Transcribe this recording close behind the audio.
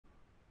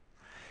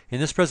In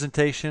this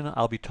presentation,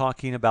 I'll be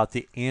talking about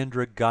the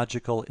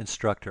Andragogical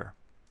Instructor.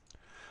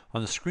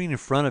 On the screen in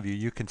front of you,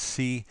 you can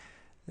see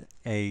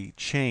a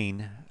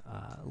chain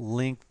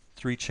linked,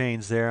 three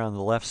chains there. On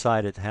the left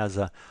side, it has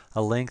a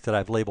link that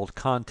I've labeled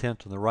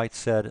content. On the right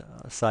side,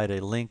 a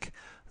link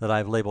that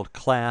I've labeled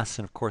class.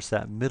 And of course,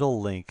 that middle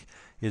link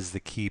is the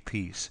key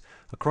piece.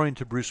 According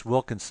to Bruce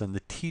Wilkinson, the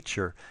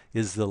teacher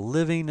is the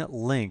living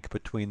link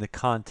between the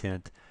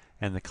content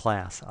and the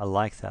class. I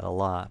like that a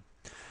lot.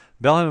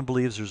 Bellman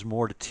believes there's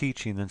more to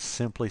teaching than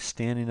simply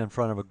standing in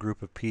front of a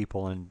group of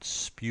people and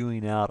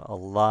spewing out a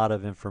lot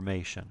of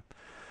information.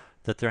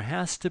 That there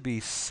has to be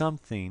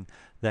something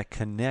that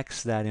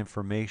connects that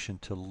information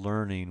to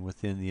learning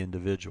within the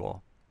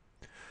individual.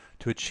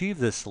 To achieve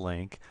this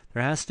link,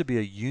 there has to be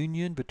a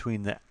union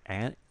between the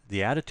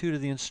attitude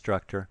of the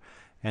instructor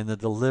and the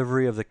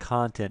delivery of the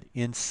content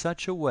in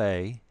such a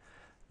way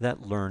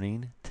that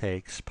learning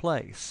takes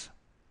place.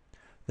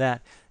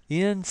 That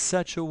in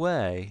such a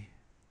way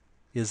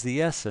is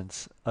the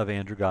essence of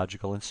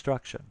andragogical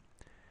instruction.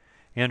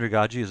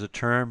 Andragogy is a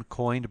term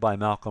coined by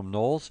Malcolm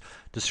Knowles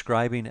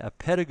describing a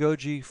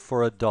pedagogy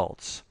for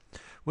adults,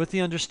 with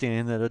the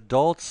understanding that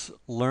adults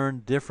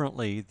learn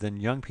differently than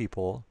young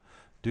people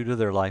due to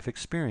their life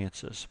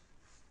experiences.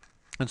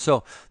 And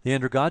so the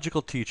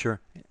andragogical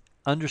teacher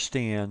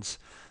understands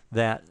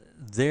that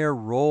their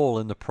role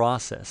in the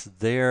process,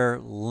 their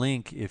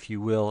link, if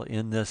you will,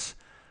 in this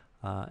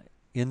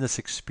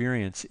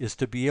experience is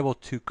to be able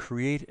to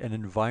create an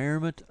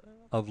environment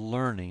of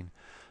learning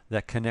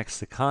that connects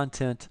the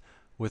content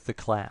with the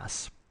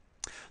class.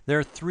 There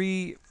are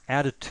three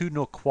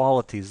attitudinal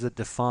qualities that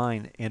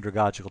define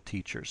andragogical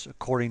teachers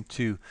according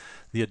to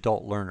the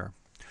adult learner.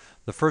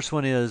 The first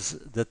one is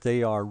that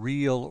they are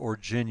real or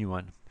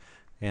genuine.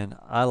 And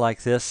I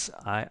like this.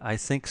 I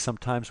think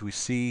sometimes we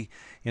see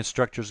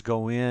instructors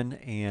go in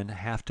and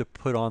have to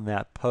put on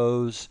that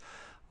pose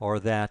or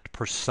that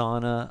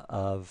persona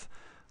of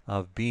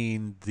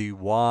being the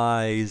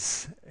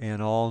wise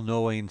and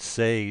all-knowing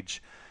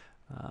sage.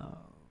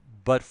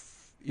 But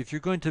if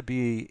you're going to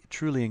be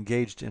truly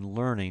engaged in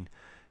learning,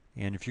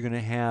 and if you're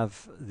going to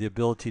have the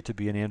ability to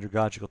be an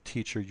andragogical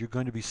teacher, you're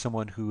going to be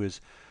someone who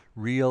is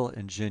real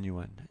and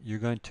genuine. You're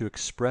going to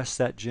express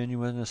that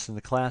genuineness in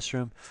the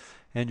classroom,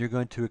 and you're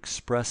going to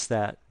express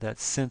that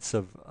sense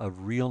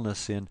of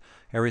realness in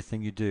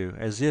everything you do,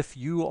 as if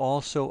you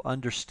also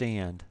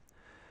understand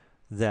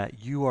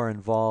that you are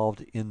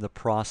involved in the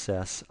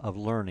process of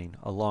learning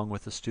along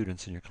with the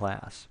students in your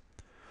class.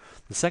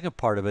 The second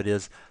part of it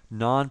is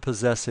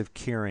non-possessive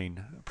caring,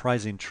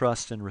 prizing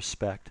trust and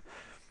respect.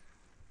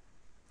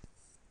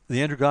 The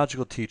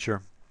andragogical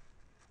teacher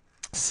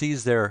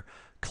sees their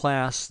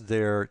class,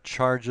 their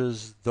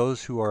charges,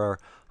 those who are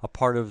a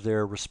part of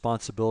their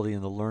responsibility in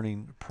the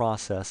learning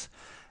process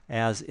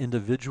as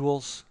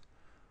individuals,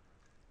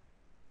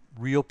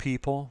 real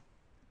people,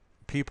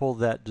 people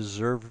that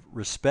deserve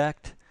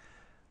respect,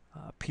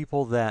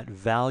 people that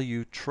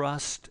value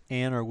trust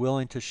and are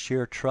willing to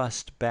share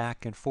trust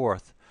back and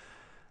forth.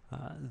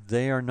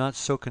 They are not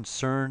so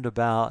concerned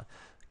about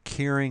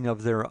caring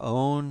of their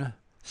own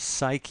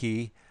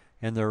psyche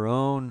and their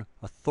own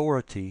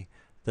authority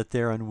that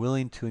they're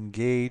unwilling to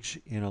engage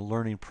in a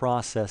learning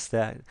process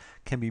that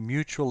can be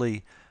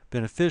mutually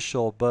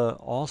beneficial but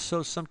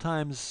also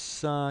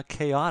sometimes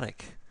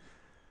chaotic.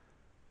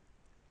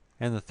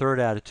 And the third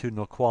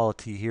attitudinal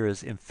quality here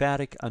is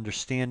emphatic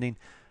understanding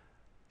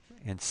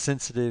and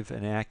sensitive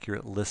and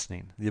accurate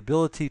listening. The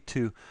ability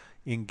to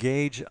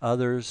engage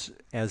others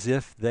as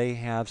if they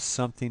have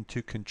something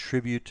to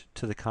contribute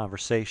to the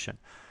conversation.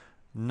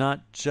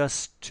 Not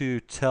just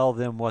to tell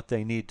them what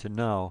they need to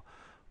know,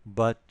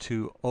 but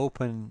to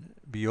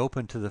be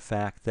open to the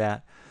fact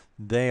that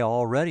they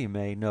already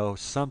may know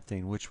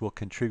something which will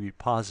contribute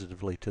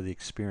positively to the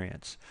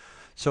experience.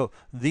 So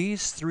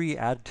these three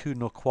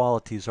attitudinal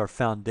qualities are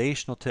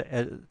foundational to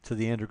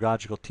the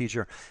andragogical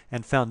teacher,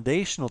 and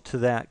foundational to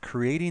that,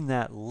 creating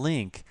that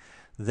link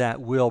that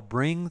will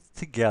bring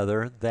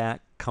together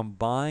that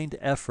combined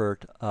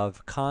effort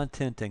of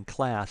content and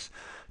class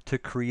to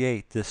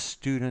create this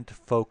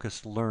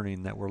student-focused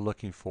learning that we're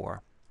looking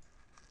for.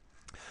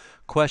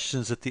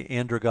 Questions that the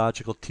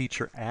andragogical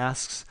teacher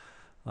asks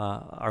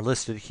are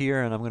listed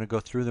here, and I'm going to go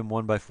through them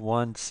one by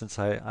one since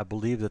I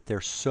believe that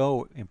they're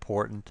so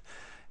important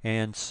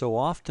and so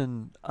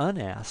often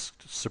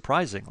unasked,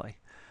 surprisingly.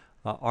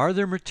 Are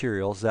there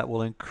materials that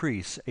will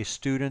increase a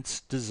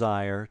student's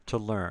desire to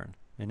learn?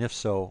 And if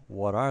so,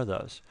 what are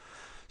those?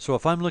 So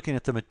if I'm looking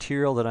at the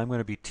material that I'm going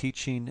to be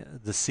teaching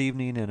this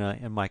evening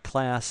in my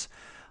class,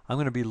 I'm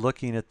going to be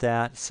looking at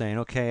that saying,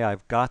 okay,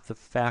 I've got the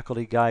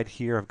faculty guide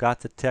here, I've got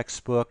the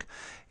textbook,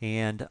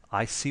 and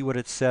I see what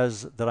it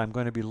says that I'm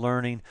going to be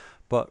learning,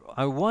 but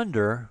I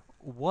wonder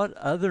what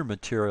other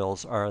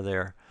materials are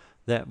there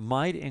that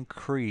might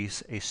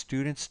increase a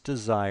student's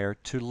desire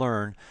to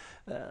learn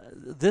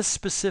this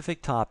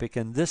specific topic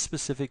in this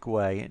specific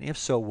way? And if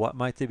so, what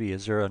might they be?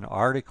 Is there an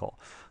article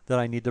that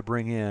I need to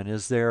bring in?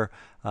 Is there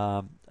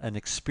an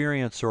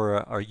experience or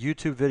a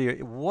YouTube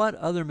video? What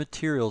other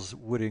materials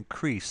would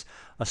increase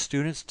a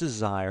student's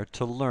desire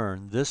to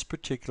learn this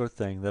particular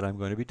thing that I'm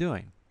going to be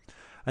doing?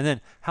 And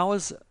then how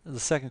is the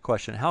second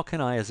question, how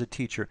can I as a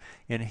teacher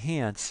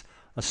enhance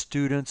a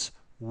student's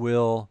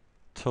will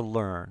to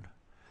learn?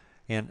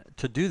 And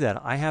to do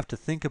that, I have to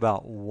think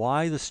about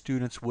why the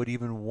students would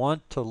even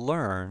want to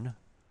learn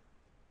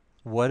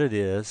what it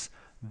is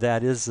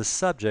that is the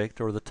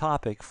subject or the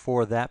topic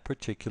for that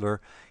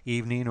particular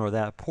evening or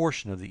that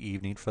portion of the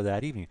evening for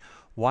that evening.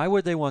 Why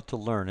would they want to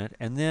learn it?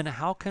 And then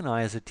how can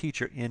I as a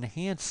teacher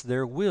enhance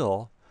their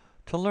will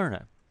to learn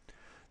it?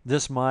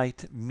 This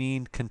might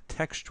mean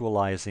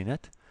contextualizing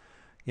it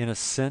in a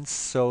sense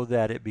so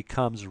that it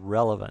becomes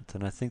relevant.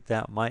 And I think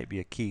that might be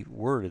a key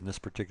word in this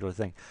particular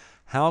thing.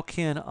 How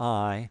can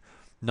I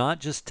not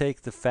just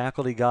take the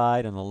faculty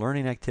guide and the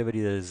learning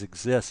activity that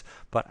exists,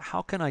 but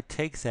how can I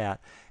take that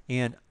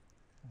and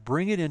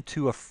bring it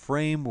into a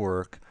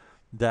framework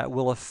that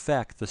will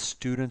affect the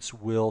student's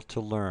will to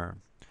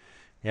learn?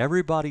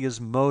 Everybody is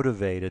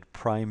motivated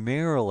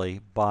primarily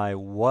by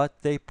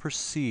what they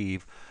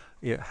perceive,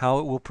 how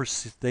it will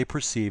they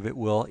perceive it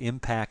will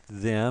impact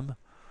them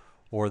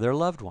or their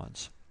loved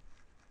ones.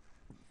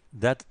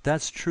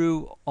 That's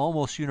true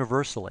almost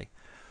universally.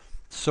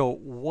 So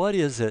what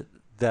is it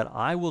that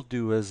I will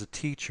do as a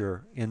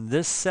teacher in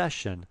this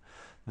session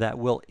that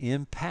will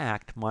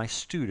impact my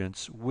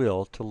students'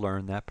 will to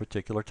learn that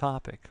particular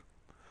topic?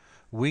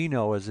 We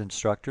know as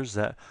instructors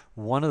that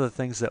one of the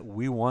things that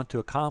we want to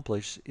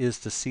accomplish is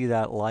to see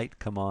that light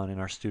come on in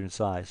our students'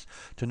 eyes,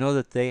 to know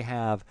that they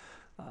have,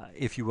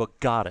 if you will,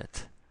 got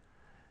it.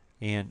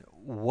 And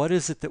what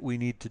is it that we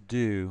need to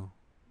do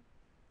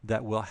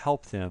that will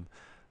help them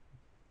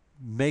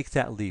make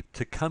that leap,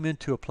 to come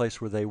into a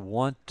place where they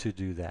want to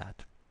do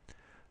that?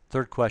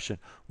 Third question,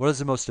 what is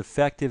the most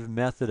effective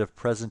method of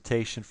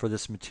presentation for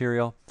this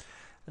material?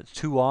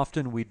 Too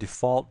often we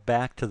default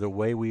back to the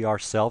way we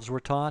ourselves were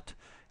taught,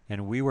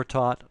 and we were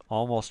taught,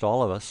 almost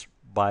all of us,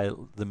 by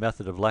the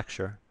method of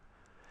lecture.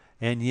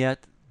 And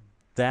yet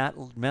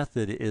that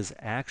method is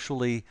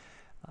actually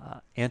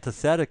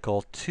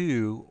antithetical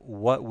to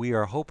what we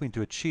are hoping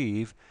to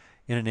achieve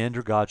in an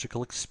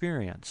andragogical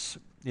experience.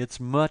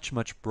 It's much,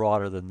 much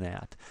broader than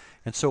that.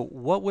 And so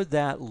what would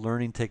that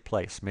learning take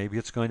place? Maybe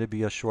it's going to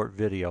be a short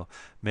video.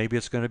 Maybe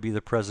it's going to be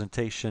the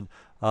presentation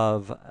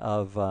of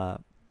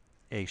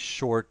a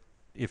short,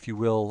 if you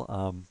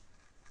will,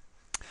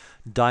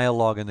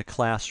 dialogue in the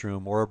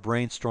classroom, or a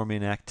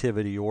brainstorming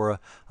activity, or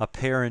a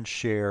pair and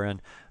share.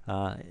 And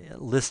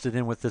listed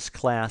in with this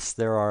class,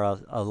 there are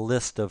a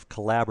list of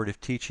collaborative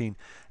teaching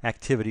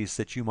activities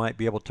that you might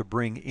be able to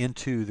bring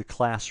into the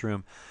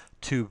classroom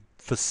to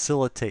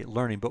facilitate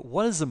learning. But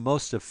what is the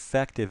most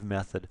effective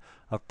method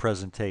of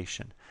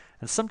presentation?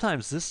 And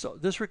sometimes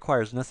this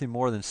requires nothing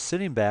more than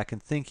sitting back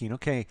and thinking,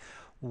 okay,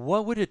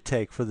 what would it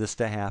take for this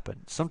to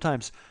happen?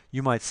 Sometimes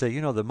you might say,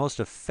 the most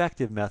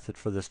effective method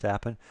for this to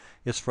happen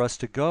is for us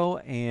to go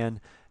and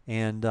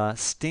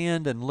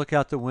stand and look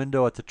out the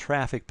window at the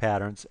traffic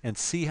patterns and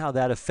see how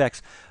that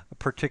affects a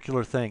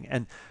particular thing.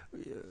 And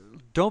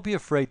don't be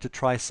afraid to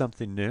try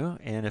something new,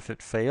 and if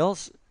it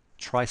fails,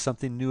 try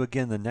something new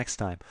again the next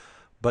time.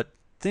 But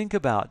think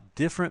about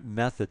different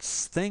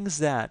methods, things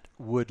that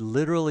would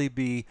literally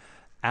be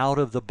out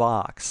of the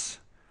box.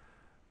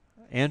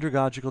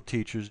 Andragogical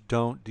teachers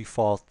don't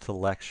default to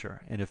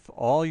lecture. And if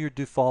all you're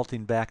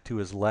defaulting back to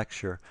is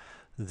lecture,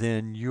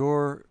 then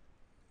your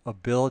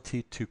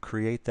ability to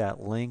create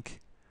that link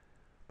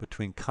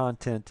between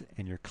content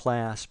and your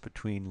class,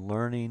 between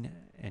learning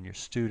and your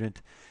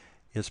student,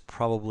 is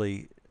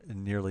probably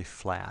nearly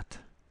flat,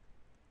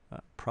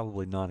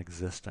 probably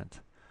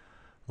non-existent.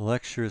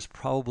 Lecture is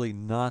probably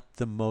not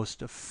the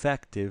most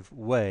effective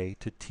way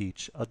to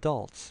teach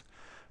adults,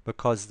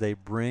 because they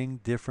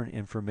bring different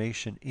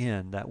information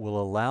in that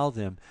will allow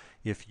them,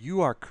 if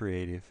you are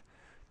creative,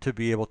 to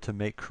be able to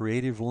make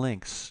creative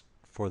links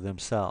for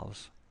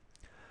themselves.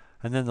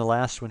 And then the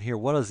last one here,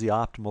 what is the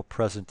optimal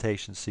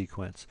presentation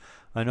sequence?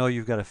 I know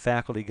you've got a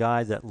faculty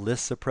guide that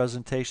lists a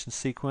presentation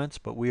sequence,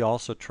 but we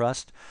also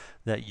trust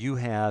that you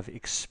have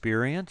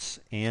experience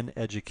and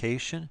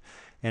education.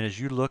 And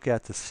as you look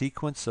at the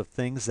sequence of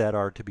things that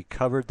are to be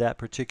covered that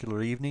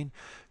particular evening,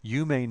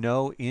 you may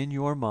know in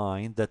your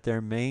mind that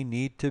there may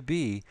need to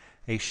be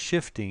a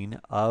shifting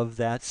of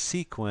that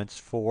sequence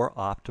for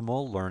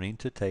optimal learning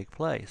to take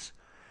place.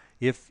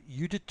 If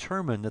you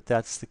determine that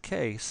that's the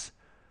case,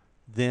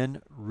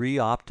 then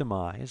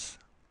re-optimize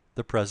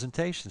the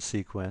presentation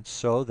sequence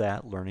so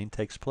that learning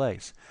takes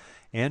place.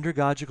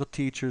 Andragogical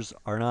teachers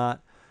are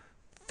not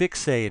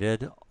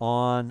fixated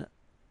on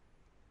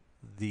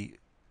the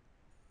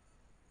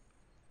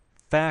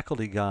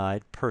faculty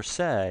guide per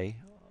se,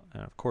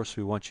 and of course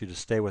we want you to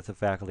stay with the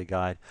faculty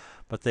guide,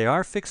 but they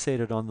are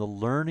fixated on the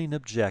learning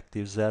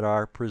objectives that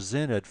are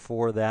presented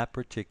for that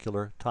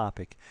particular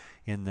topic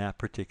in that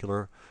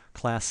particular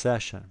class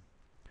session.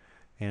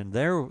 And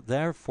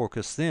their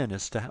focus then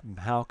is to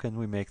how can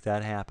we make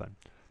that happen?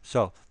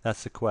 So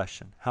that's the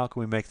question. How can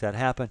we make that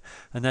happen?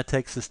 And that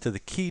takes us to the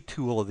key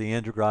tool of the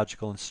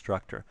Andragogical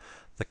Instructor,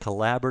 the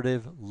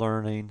Collaborative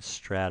Learning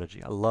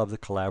Strategy. I love the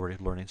Collaborative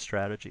Learning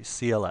Strategy,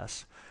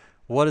 CLS.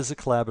 What is a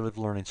Collaborative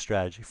Learning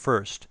Strategy?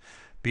 First,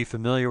 be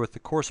familiar with the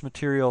course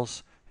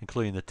materials,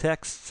 including the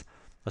texts,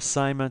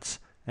 assignments,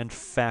 and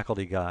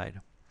faculty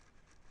guide.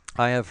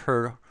 I have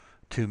heard,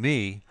 to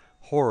me,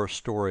 horror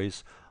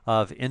stories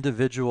of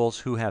individuals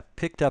who have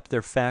picked up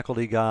their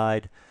faculty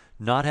guide,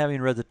 not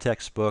having read the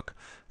textbook,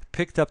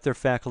 picked up their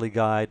faculty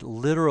guide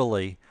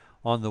literally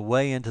on the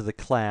way into the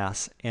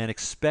class and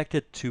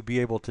expected to be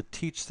able to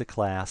teach the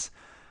class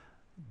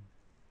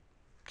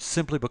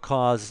simply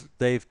because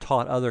they've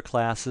taught other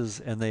classes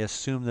and they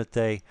assume that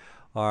they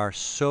are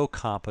so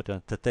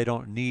competent that they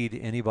don't need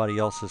anybody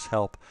else's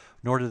help,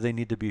 nor do they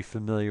need to be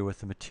familiar with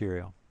the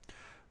material.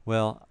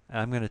 Well,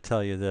 I'm going to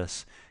tell you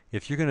this.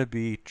 If you're going to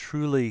be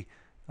truly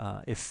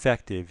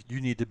effective,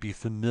 you need to be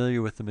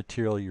familiar with the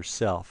material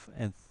yourself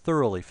and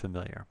thoroughly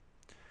familiar.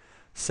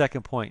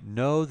 Second point,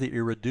 know the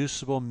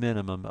irreducible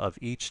minimum of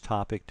each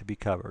topic to be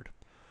covered.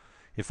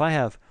 If I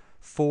have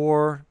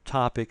 4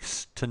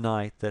 topics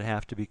tonight that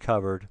have to be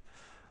covered,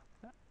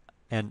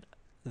 and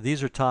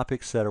these are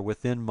topics that are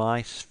within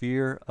my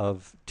sphere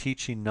of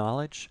teaching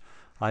knowledge,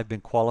 I've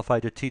been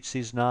qualified to teach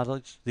these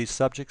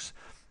subjects,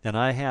 and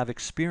I have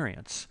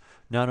experience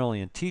not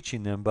only in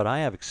teaching them, but I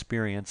have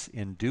experience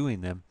in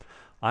doing them.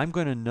 I'm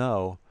going to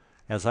know,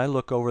 as I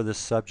look over this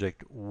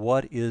subject,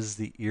 what is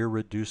the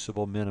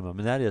irreducible minimum.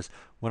 And that is,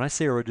 when I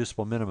say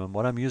irreducible minimum,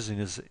 what I'm using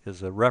is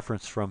a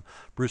reference from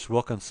Bruce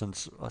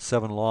Wilkinson's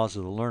 7 Laws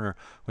of the Learner,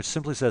 which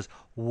simply says,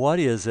 what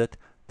is it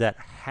that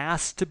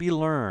has to be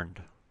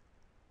learned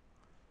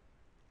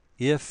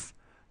if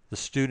the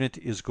student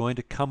is going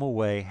to come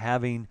away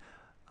having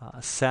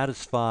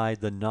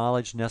satisfied the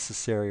knowledge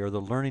necessary or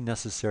the learning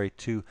necessary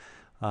to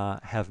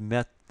have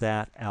met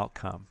that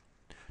outcome.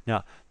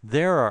 Now,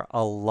 there are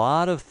a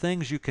lot of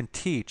things you can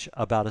teach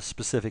about a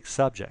specific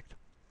subject,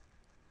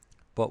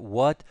 but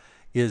what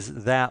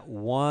is that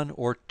 1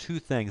 or 2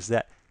 things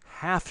that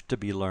have to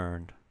be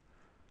learned?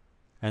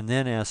 And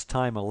then as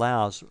time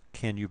allows,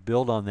 can you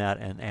build on that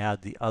and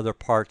add the other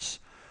parts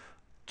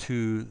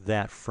to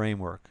that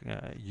framework?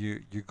 You're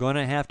going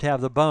to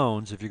have the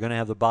bones if you're going to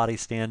have the body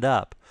stand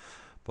up.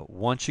 But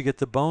once you get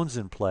the bones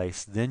in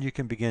place, then you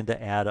can begin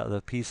to add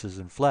other pieces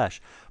in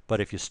flesh. But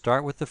if you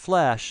start with the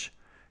flesh,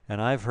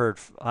 and I've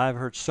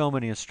heard so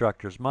many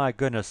instructors, my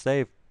goodness,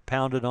 they've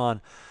pounded on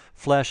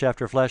flesh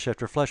after flesh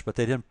after flesh, but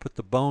they didn't put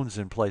the bones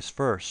in place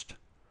first.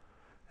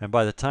 And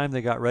by the time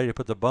they got ready to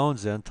put the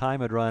bones in,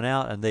 time had run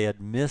out and they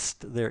had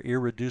missed their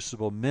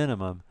irreducible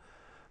minimum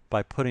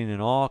by putting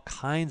in all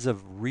kinds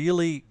of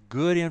really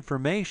good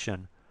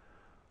information,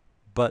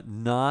 but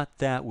not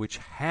that which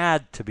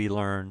had to be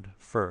learned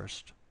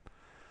first.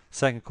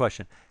 Second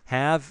question,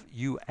 have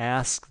you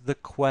asked the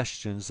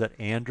questions that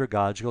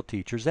andragogical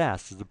teachers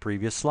asked? This is the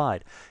previous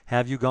slide.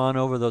 Have you gone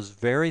over those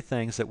very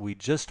things that we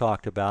just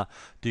talked about?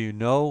 Do you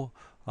know,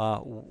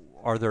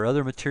 are there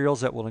other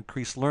materials that will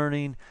increase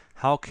learning?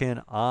 How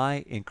can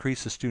I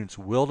increase the student's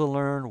will to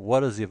learn?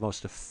 What is the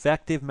most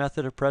effective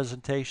method of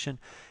presentation?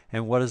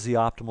 And what is the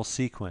optimal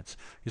sequence?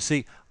 You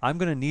see, I'm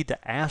going to need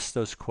to ask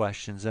those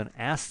questions and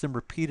ask them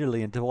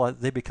repeatedly until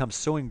they become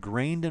so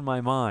ingrained in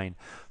my mind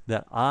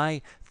that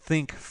I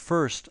think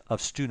first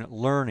of student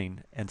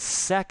learning and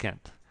second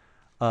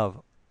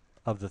of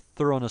the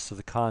thoroughness of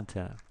the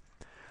content.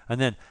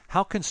 And then,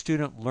 how can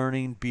student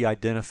learning be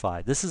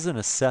identified? This is an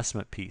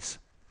assessment piece.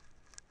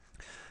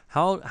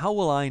 How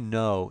will I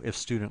know if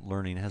student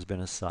learning has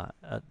been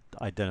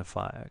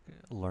identified,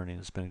 learning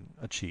has been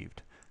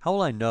achieved? How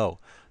will I know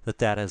that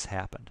that has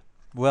happened?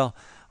 Well,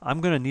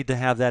 I'm going to need to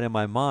have that in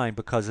my mind,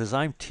 because as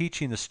I'm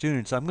teaching the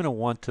students, I'm going to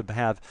want to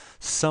have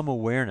some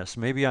awareness.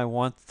 Maybe I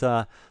want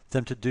them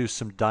to do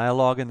some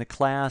dialogue in the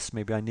class.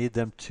 Maybe I need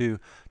them to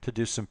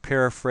do some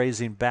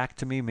paraphrasing back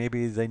to me.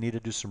 Maybe they need to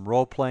do some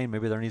role playing.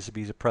 Maybe there needs to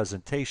be a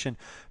presentation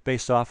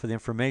based off of the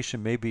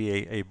information,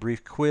 maybe a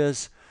brief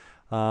quiz.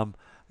 And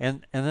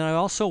then I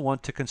also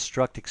want to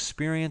construct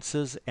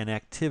experiences and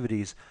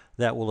activities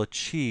that will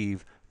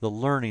achieve the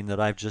learning that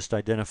I've just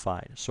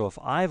identified. So if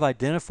I've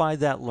identified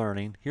that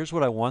learning, here's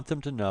what I want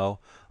them to know.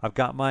 I've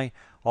got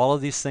all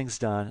of these things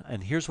done,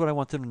 and here's what I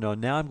want them to know.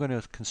 Now I'm going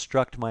to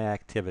construct my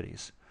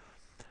activities.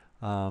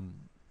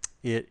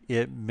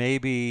 It may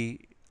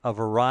be a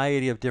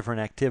variety of different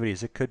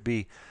activities. It could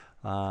be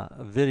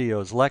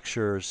videos,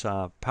 lectures,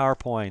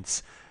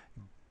 PowerPoints,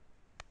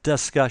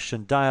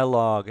 discussion,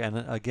 dialogue,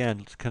 and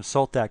again,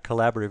 consult that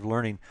collaborative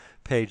learning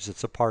page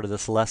that's a part of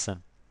this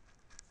lesson.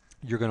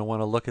 You're going to want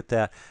to look at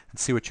that and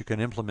see what you can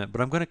implement. But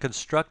I'm going to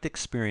construct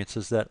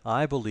experiences that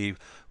I believe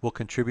will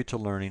contribute to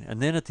learning.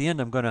 And then at the end,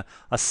 I'm going to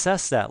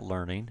assess that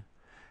learning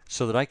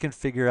so that I can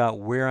figure out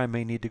where I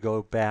may need to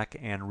go back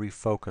and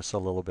refocus a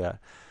little bit.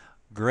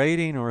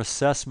 Grading or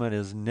assessment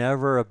is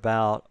never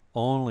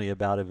only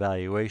about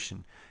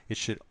evaluation. It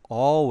should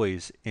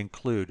always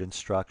include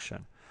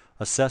instruction.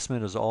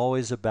 Assessment is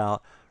always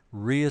about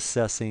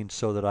reassessing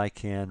so that I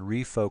can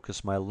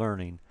refocus my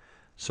learning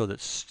so that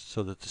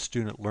the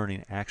student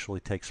learning actually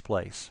takes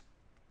place.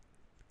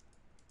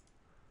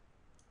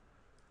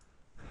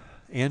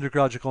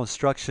 Andragogical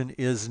instruction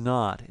is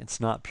not. It's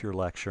not pure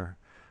lecture.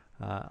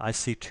 I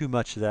see too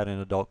much of that in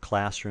adult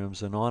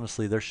classrooms, and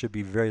honestly, there should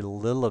be very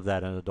little of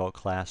that in adult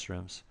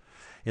classrooms.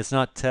 It's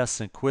not tests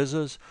and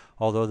quizzes,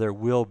 although there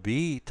will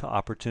be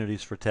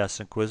opportunities for tests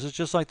and quizzes,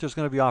 just like there's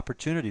going to be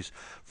opportunities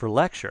for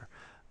lecture.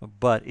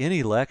 But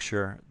any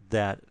lecture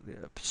that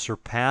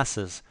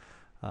surpasses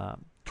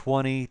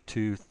 20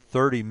 to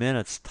 30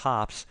 minutes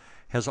tops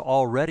has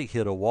already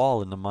hit a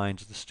wall in the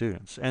minds of the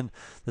students. And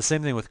the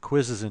same thing with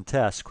quizzes and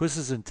tests.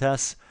 Quizzes and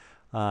tests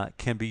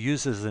can be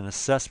used as an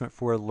assessment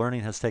for where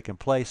learning has taken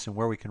place and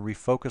where we can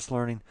refocus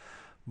learning.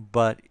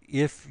 But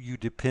if you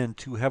depend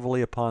too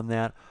heavily upon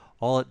that,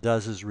 all it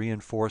does is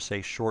reinforce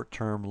a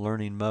short-term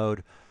learning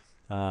mode.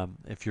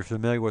 If you're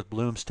familiar with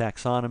Bloom's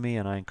taxonomy,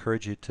 and I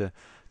encourage you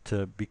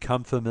to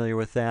become familiar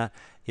with that,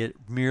 it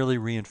merely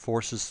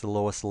reinforces the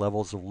lowest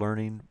levels of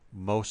learning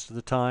most of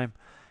the time.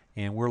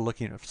 And we're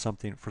looking at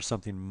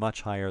something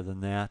much higher than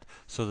that,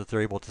 so that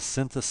they're able to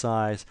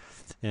synthesize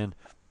and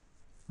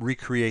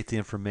recreate the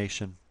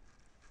information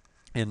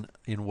in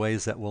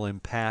ways that will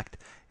impact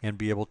and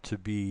be able to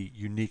be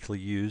uniquely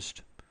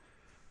used.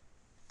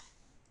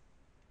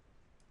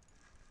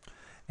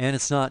 And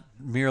it's not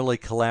merely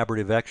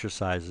collaborative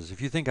exercises.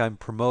 If you think I'm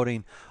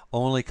promoting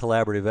only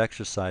collaborative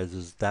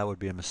exercises, that would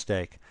be a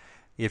mistake.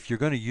 If you're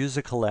going to use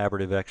a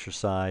collaborative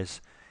exercise,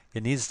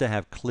 it needs to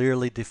have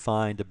clearly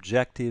defined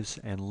objectives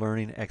and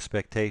learning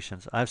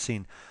expectations. I've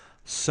seen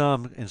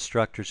some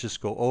instructors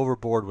just go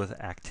overboard with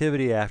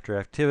activity after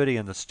activity,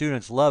 and the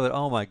students love it.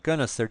 Oh my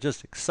goodness, they're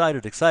just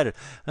excited.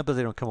 But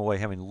they don't come away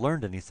having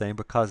learned anything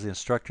because the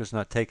instructor's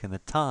not taking the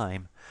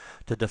time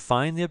to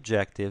define the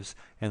objectives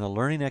and the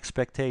learning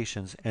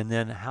expectations, and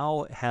then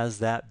how has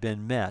that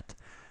been met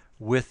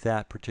with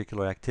that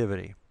particular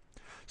activity.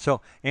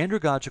 So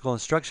andragogical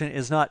instruction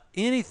is not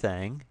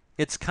anything,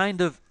 it's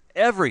kind of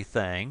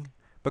everything,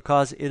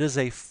 because it is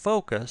a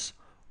focus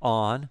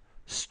on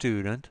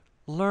student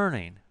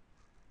learning.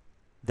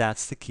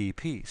 That's the key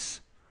piece.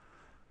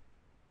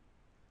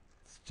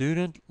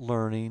 Student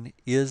learning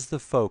is the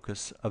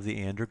focus of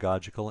the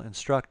andragogical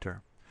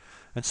instructor.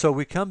 And so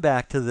we come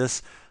back to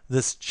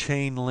this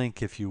chain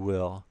link, if you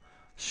will,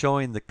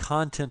 showing the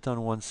content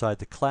on one side,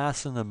 the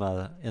class in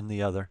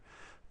the other,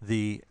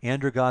 the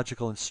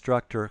andragogical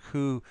instructor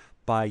who,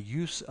 by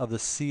use of the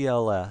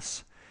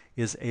CLS,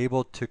 is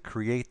able to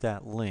create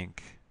that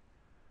link.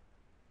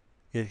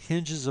 It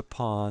hinges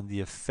upon the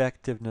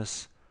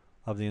effectiveness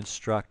of the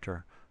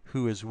instructor,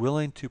 who is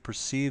willing to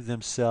perceive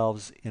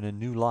themselves in a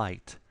new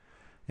light,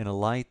 in a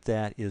light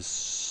that is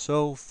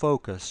so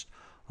focused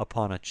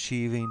upon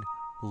achieving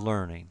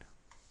learning.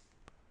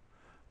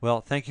 Well,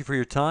 thank you for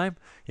your time.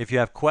 If you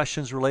have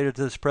questions related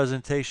to this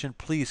presentation,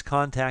 please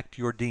contact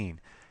your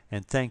dean,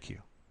 and thank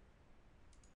you.